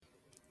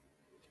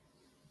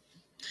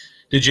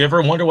Did you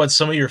ever wonder what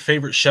some of your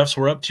favorite chefs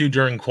were up to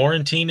during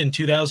quarantine in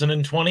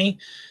 2020?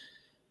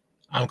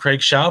 I'm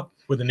Craig Shoup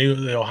with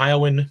the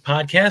Ohioan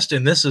podcast,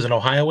 and this is an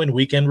Ohioan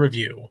weekend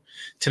review.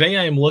 Today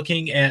I am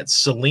looking at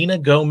Selena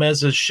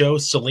Gomez's show,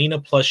 Selena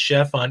Plus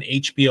Chef on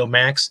HBO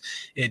Max.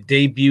 It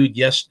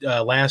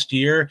debuted last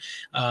year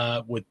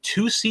with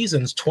 2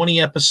 seasons,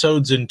 20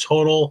 episodes in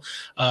total,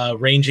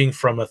 ranging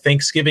from a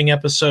Thanksgiving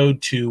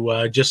episode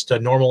to just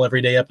normal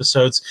everyday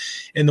episodes.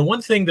 And the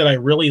one thing that I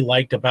really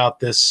liked about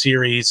this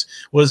series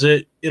was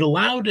it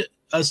allowed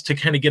us to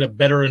kind of get a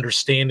better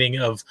understanding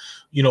of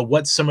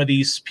what some of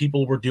these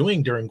people were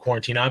doing during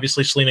quarantine.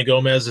 Obviously, Selena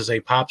Gomez is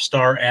a pop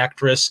star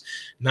actress.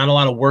 Not a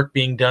lot of work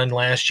being done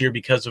last year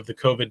because of the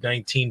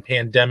COVID-19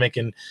 pandemic,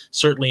 and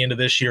certainly into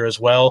this year as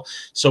well.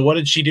 So what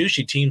did she do?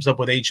 She teams up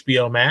with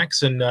HBO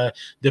Max and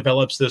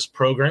develops this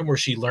program where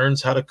she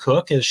learns how to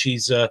cook. As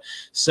she's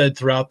said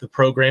throughout the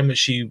program, that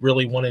she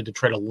really wanted to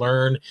try to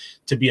learn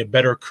to be a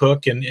better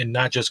cook and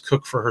not just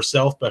cook for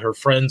herself, but her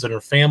friends and her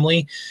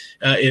family.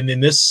 And in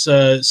this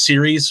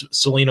series,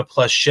 Selena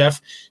Plus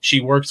Chef,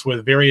 she works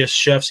with various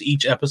chefs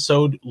each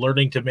episode,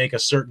 learning to make a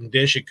certain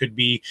dish. It could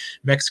be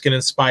Mexican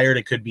inspired,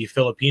 it could be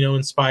Filipino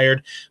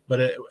inspired, but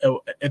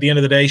at the end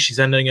of the day, she's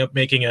ending up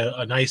making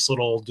a nice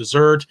little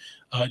dessert,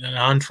 an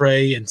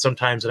entree, and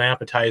sometimes an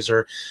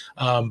appetizer.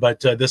 But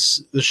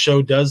this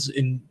show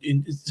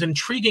it's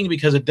intriguing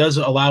because it does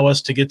allow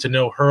us to get to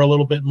know her a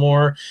little bit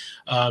more,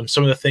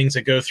 some of the things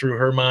that go through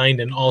her mind,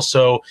 and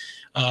also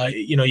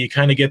you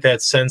kind of get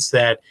that sense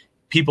that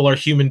people are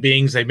human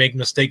beings. They make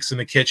mistakes in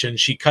the kitchen.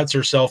 She cuts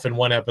herself in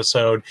one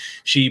episode.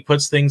 She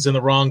puts things in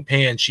the wrong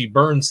pan. She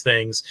burns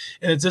things.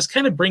 And it just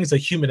kind of brings a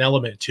human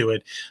element to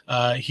it.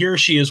 Here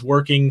she is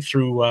working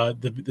through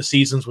the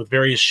seasons with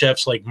various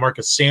chefs like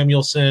Marcus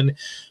Samuelson,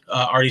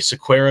 Artie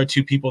Sequeira,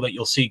 two people that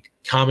you'll see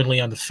commonly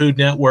on the Food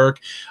Network,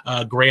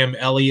 Graham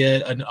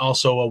Elliott, and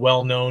also a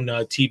well-known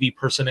TV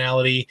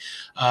personality.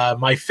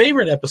 My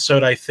favorite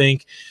episode, I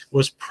think,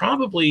 was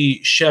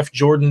probably Chef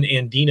Jordan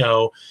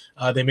Andino.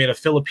 They made a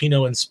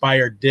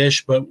Filipino-inspired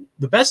dish, but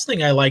the best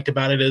thing I liked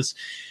about it is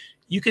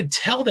you could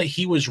tell that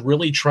he was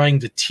really trying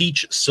to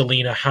teach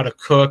Selena how to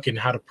cook and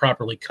how to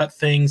properly cut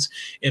things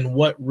and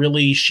what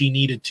really she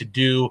needed to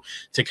do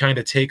to kind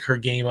of take her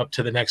game up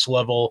to the next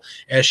level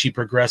as she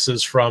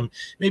progresses from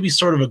maybe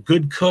sort of a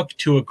good cook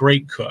to a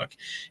great cook.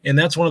 And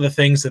that's one of the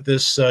things that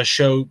this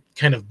show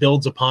kind of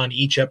builds upon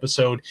each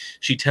episode.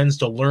 She tends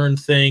to learn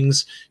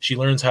things. She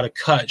learns how to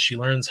cut. She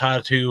learns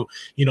how to,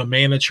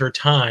 manage her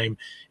time.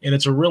 And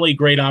it's a really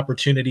great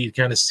opportunity to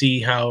kind of see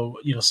how,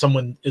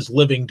 someone is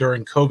living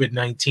during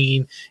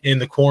COVID-19 in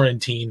the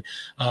quarantine.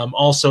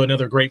 Also,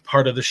 another great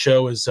part of the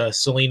show is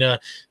Selena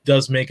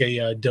does make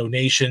a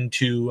donation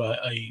to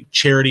a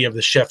charity of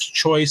the chef's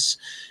choice.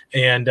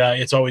 And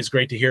it's always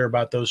great to hear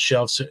about those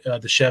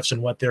the chefs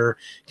and what they're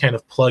kind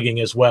of plugging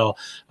as well.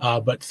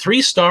 But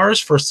 3 stars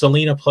for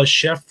Selena Plus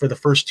Chef for the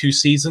first 2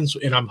 seasons.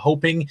 And I'm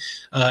hoping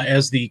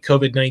as the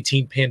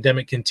COVID-19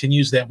 pandemic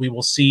continues that we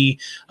will see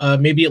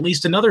maybe at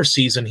least another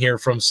season here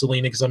from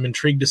Selena, because I'm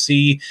intrigued to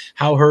see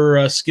how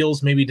her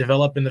skills maybe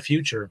develop in the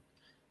future.